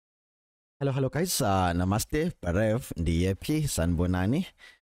Hello guys, namaste, parev, DFP, sanbonani,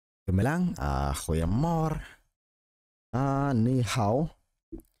 gemelang, goeiemorgen, ni hao,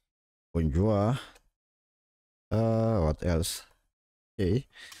 bonjour, what else? Okay,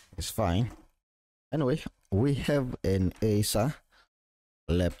 it's fine. Anyway, we have an Acer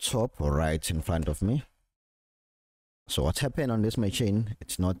laptop right in front of me. So what happened on this machine,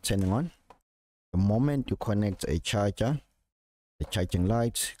 it's not turning on. The moment you connect a charger, the charging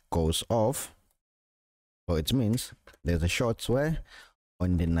light goes off. So it means there's a short where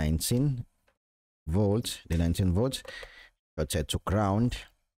on the 19 volts, shorted to ground.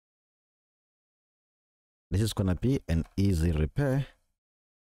 This is gonna be an easy repair.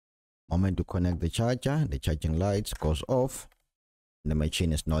 Moment you connect the charger, the charging light goes off. The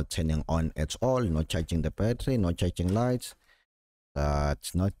machine is not turning on at all, not charging the battery, not charging lights.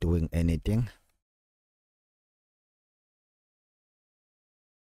 It's not doing anything.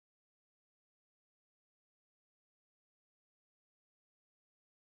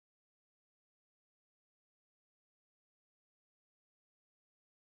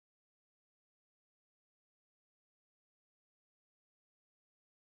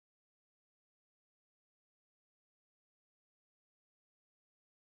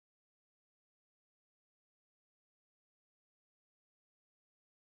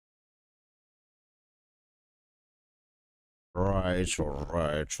 Right,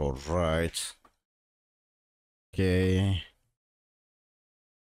 all right. Okay.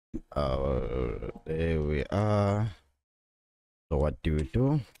 There we are. So what do you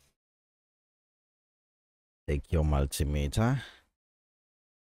do? Take your multimeter,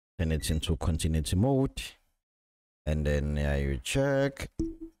 turn it into continuity mode, and then you check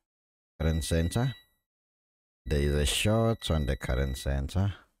current center. There is a short on the current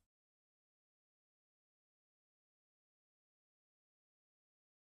center.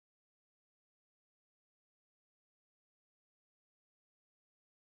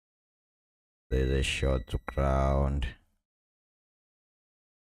 There's a short to ground.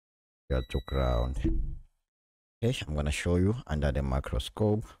 Short to ground. Okay, I'm gonna show you under the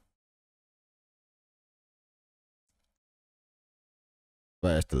microscope.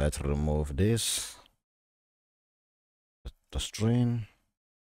 First, let's remove this. The string.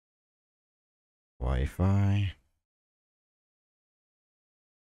 Wi-Fi.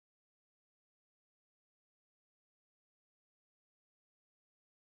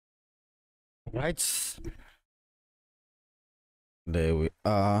 Right. There we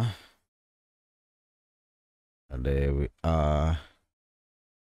are. There we are.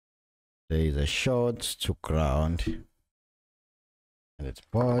 There is a short to ground. And it's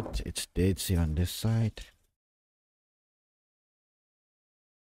bought. It's daisy on this side.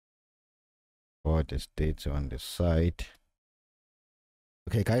 Bought is daisy on this side.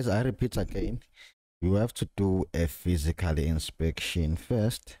 Okay, guys, I repeat again. You have to do a physical inspection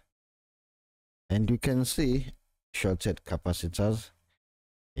first. And you can see shorted capacitors.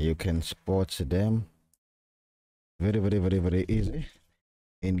 You can spot them. Very easy.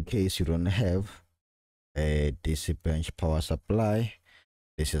 In case you don't have a DC bench power supply,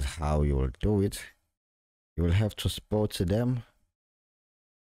 this is how you will do it. You will have to spot them.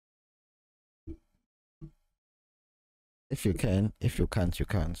 If you can. If you can't, you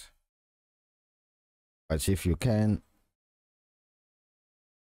can't. But if you can,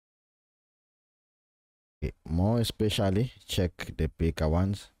 more especially check the bigger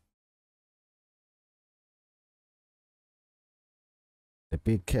ones. The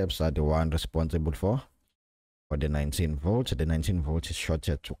big caps are the one responsible for the 19 volts. The 19 volts is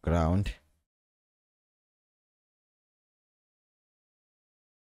shorted to ground.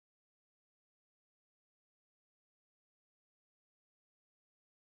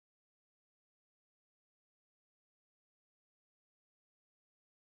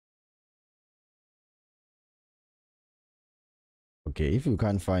 Okay, if you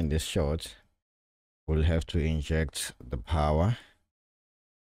can't find this short, we'll have to inject the power.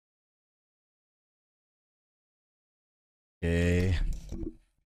 Okay.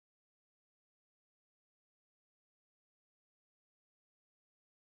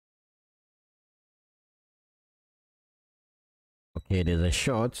 Okay, there's a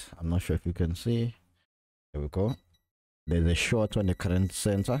short. I'm not sure if you can see. There we go. There's a short on the current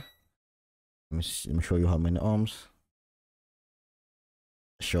center. Let me show you how many ohms.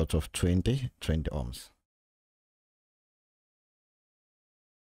 Short of 20 ohms.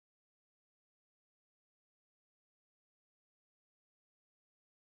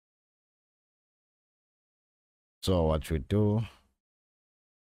 So what we do,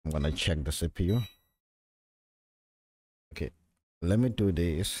 I'm gonna check the CPU. Okay, let me do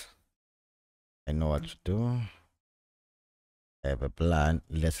this. I know what to do. I have a plan.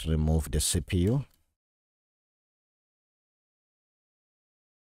 Let's remove the CPU.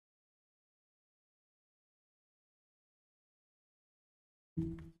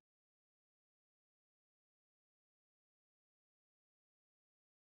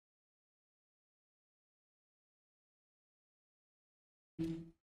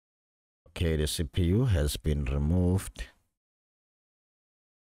 Okay, the CPU has been removed.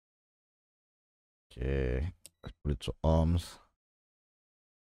 Okay, let's put it to ohms.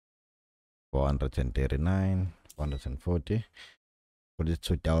 439, 440. Put it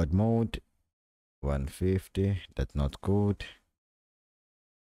to diode mode. 150. That's not good.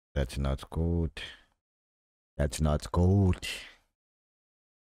 That's not good. That's not good.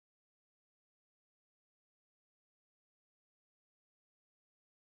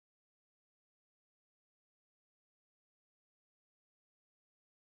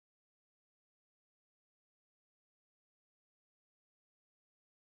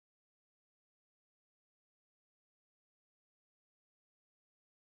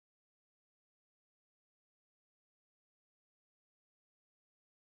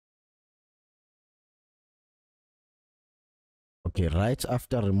 Okay, right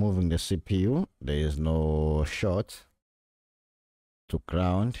after removing the CPU, there is no short to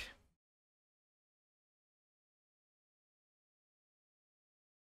ground.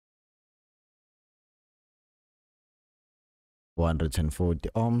 (140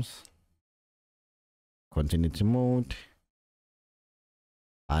 ohms). Continuity mode.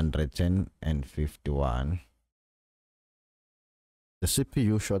 151. The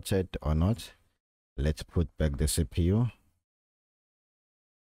CPU shorted or not? Let's put back the CPU.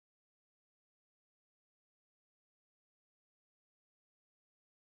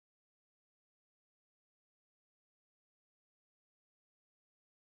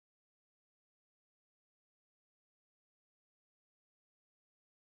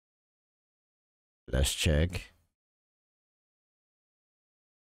 Let's check.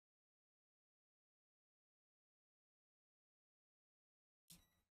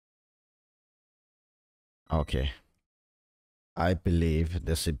 Okay. I believe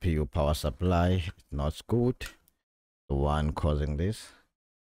the CPU power supply is not good. The one causing this.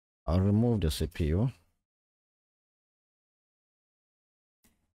 I'll remove the CPU.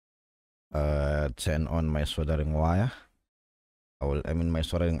 Turn on my soldering wire. I mean my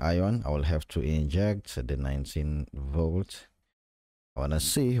soldering iron. I will have to inject the 19 volts. I wanna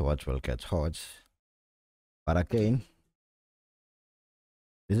see what will get hot. But again,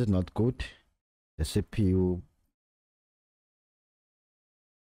 this is not good. The CPU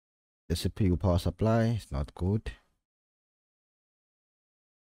power supply is not good.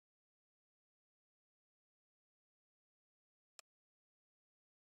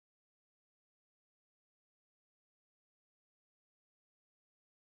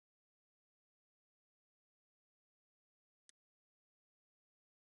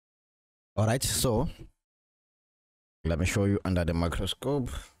 All right, so let me show you under the microscope.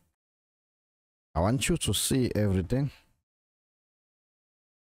 I want you to see everything.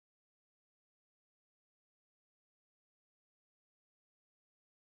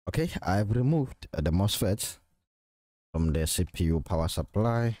 Okay, I've removed the MOSFET from the CPU power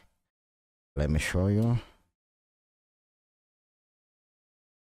supply. Let me show you.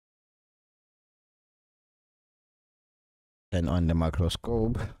 Turn on the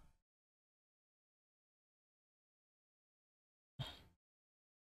microscope.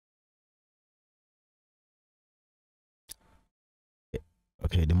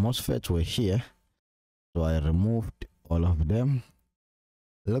 Okay, the MOSFETs were here, so I removed all of them.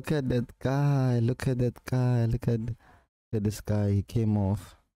 Look at that guy, look at that guy, look at this guy, he came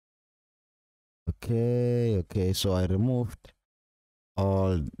off. Okay, so I removed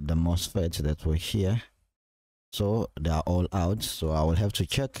all the MOSFETs that were here, so they are all out. So I will have to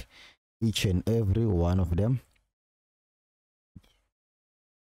check each and every one of them.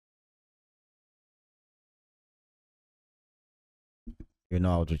 You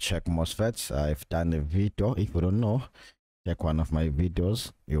know how to check MOSFETs. I've done a video. If you don't know, check one of my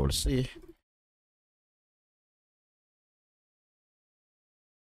videos, you will see.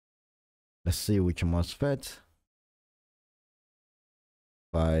 Let's see which MOSFET.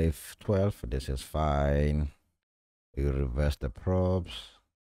 512, this is fine. You reverse the probes.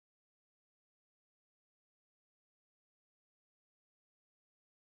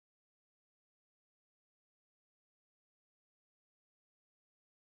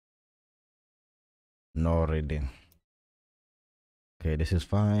 No reading. Okay, this is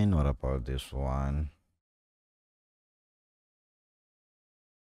fine. What about this one?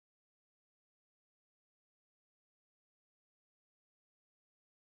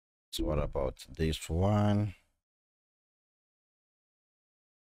 So what about this one?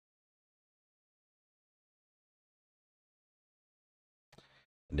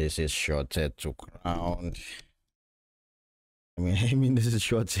 This is shorted to ground. I mean, this is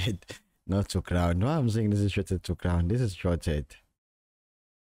shorted, not to ground. No, I'm saying this is shorted to ground. This is shorted.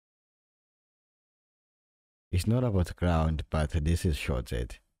 It's not about ground, but this is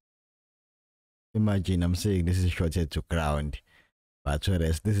shorted. Imagine I'm saying this is shorted to ground, but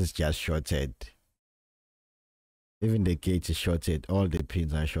whereas this is just shorted. Even the gate is shorted. All the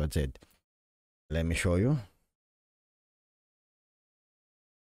pins are shorted. Let me show you.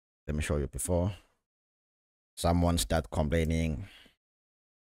 Let me show you before someone start complaining.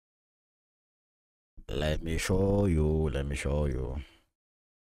 Let me show you. Let me show you.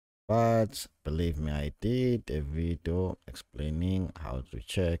 But believe me, I did a video explaining how to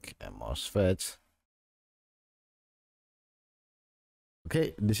check a MOSFET.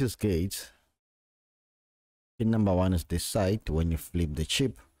 Okay, this is gate. Pin number 1 is this side. When you flip the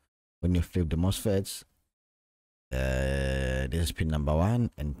chip, when you flip the MOSFETs, this is pin number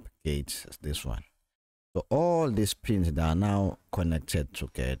 1 and gate is this one. So all these pins that are now connected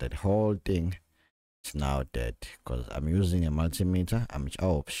together, the whole thing is now dead because I'm using a multimeter.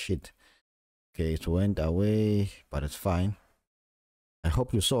 Oh shit. Okay, it went away, but it's fine. I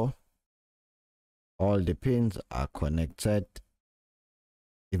hope you saw. All the pins are connected.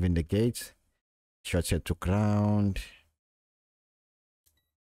 Even the gate shorted to ground.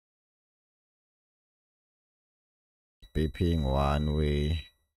 Beeping one way.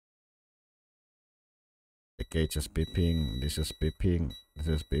 The gate is beeping. This is beeping. This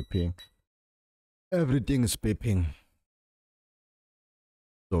is beeping. Everything is beeping.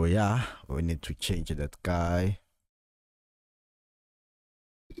 So yeah, we need to change that guy.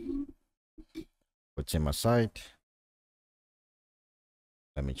 Put him aside.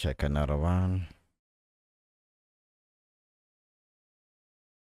 Let me check another one.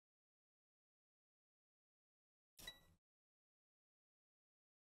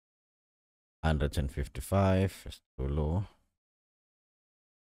 $155 is too low.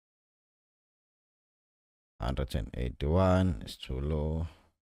 181 is too low.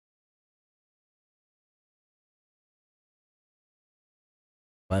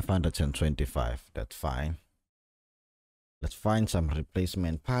 525, that's fine. Let's find some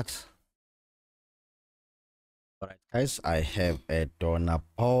replacement parts. All right, guys, I have a donor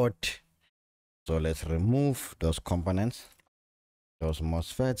board. So let's remove those components, those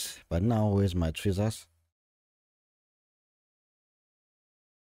MOSFETs. But now, where's my tweezers?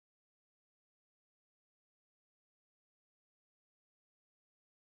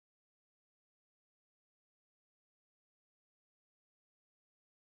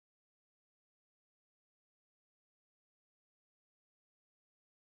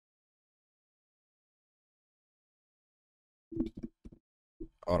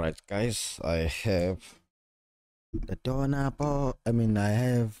 All right, guys, I have the donor board. I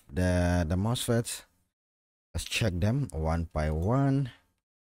have the MOSFETs. Let's check them one by one.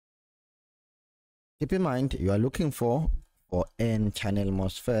 Keep in mind, you are looking for N-channel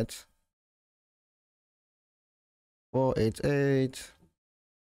MOSFET. 488.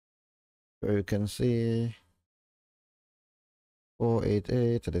 Here you can see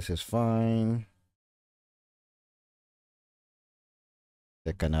 488. This is fine.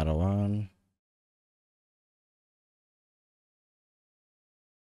 Take another one.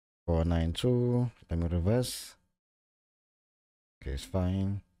 492. Let me reverse. Okay, it's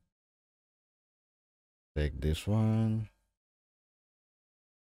fine. Take this one.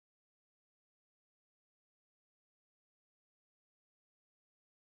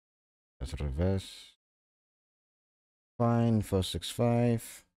 Let's reverse. Fine.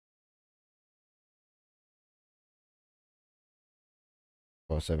 465.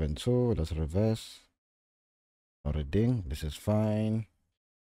 472. Let's reverse. No reading. This is fine.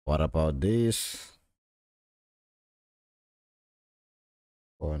 What about this?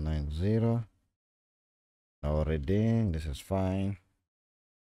 490. No reading. This is fine.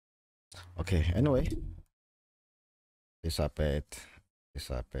 Okay, anyway. These are bad.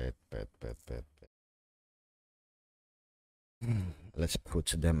 These are bad. Let's put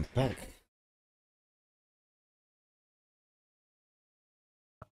them back.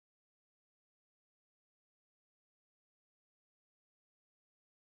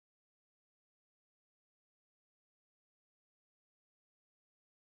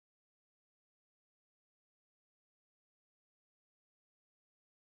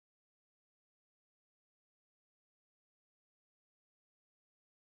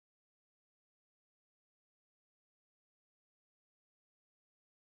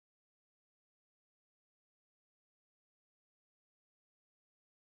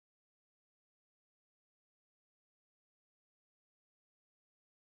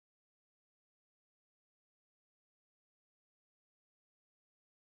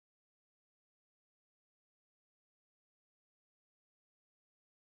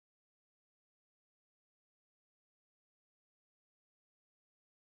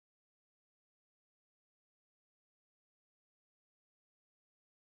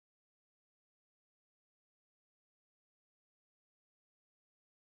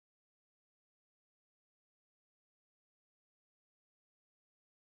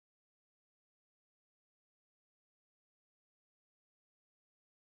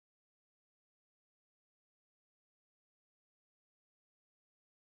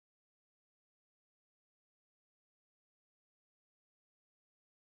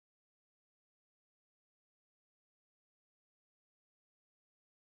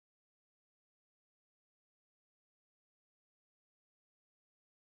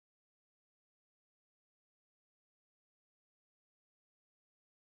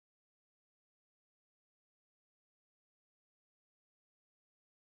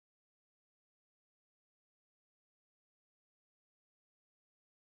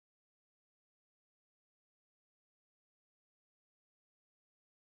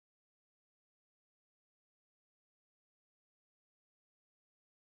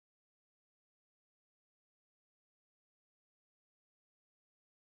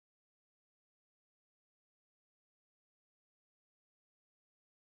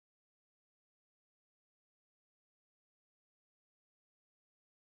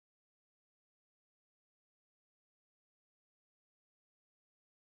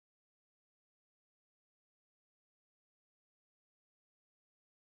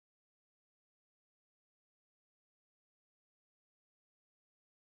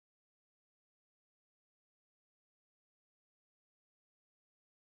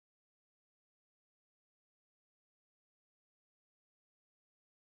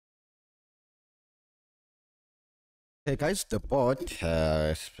 Hey guys, the board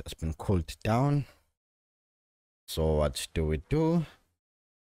has been cooled down. So what do we do?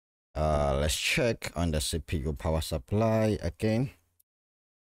 Let's check on the CPU power supply again.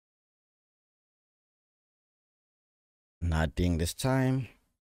 Nothing this time.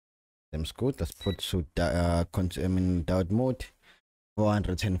 Seems good. Let's put to diode mode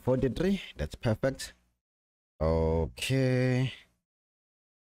 443. That's perfect. Okay.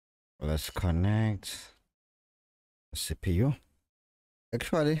 Let's connect the CPU.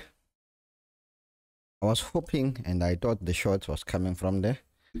 Actually, I was hoping and I thought the short was coming from the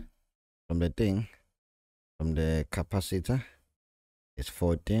thing, from the capacitor. It's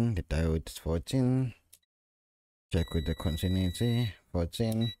 14. The diode is 14. Check with the continuity.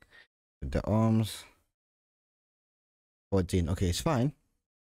 14. With the ohms. 14. Okay, it's fine.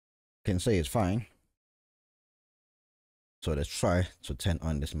 Can say it's fine. So let's try to turn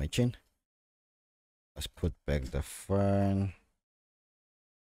on this machine. Let's put back the fan.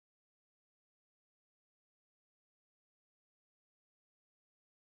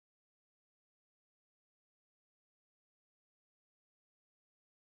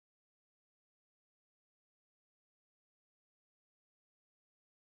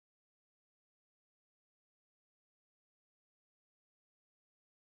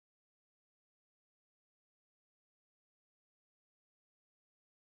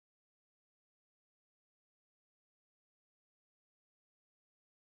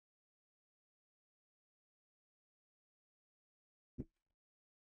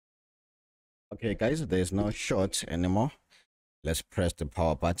 Okay guys, there's no short anymore. Let's press the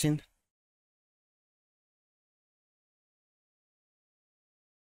power button.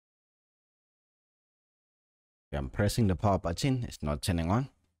 I'm pressing the power button. It's not turning on.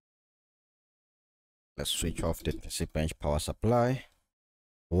 Let's switch off the PC bench power supply.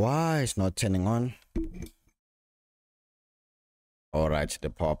 Why it's not turning on? All right, the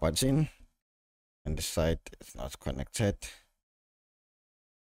power button and the side is not connected.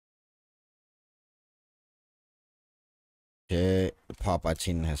 Okay, the power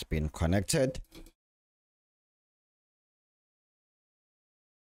button has been connected.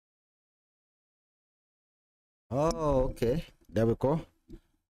 Oh, okay. There we go.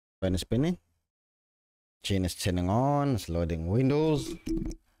 When it's spinning. Chain is turning on. It's loading Windows.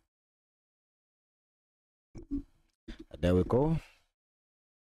 There we go.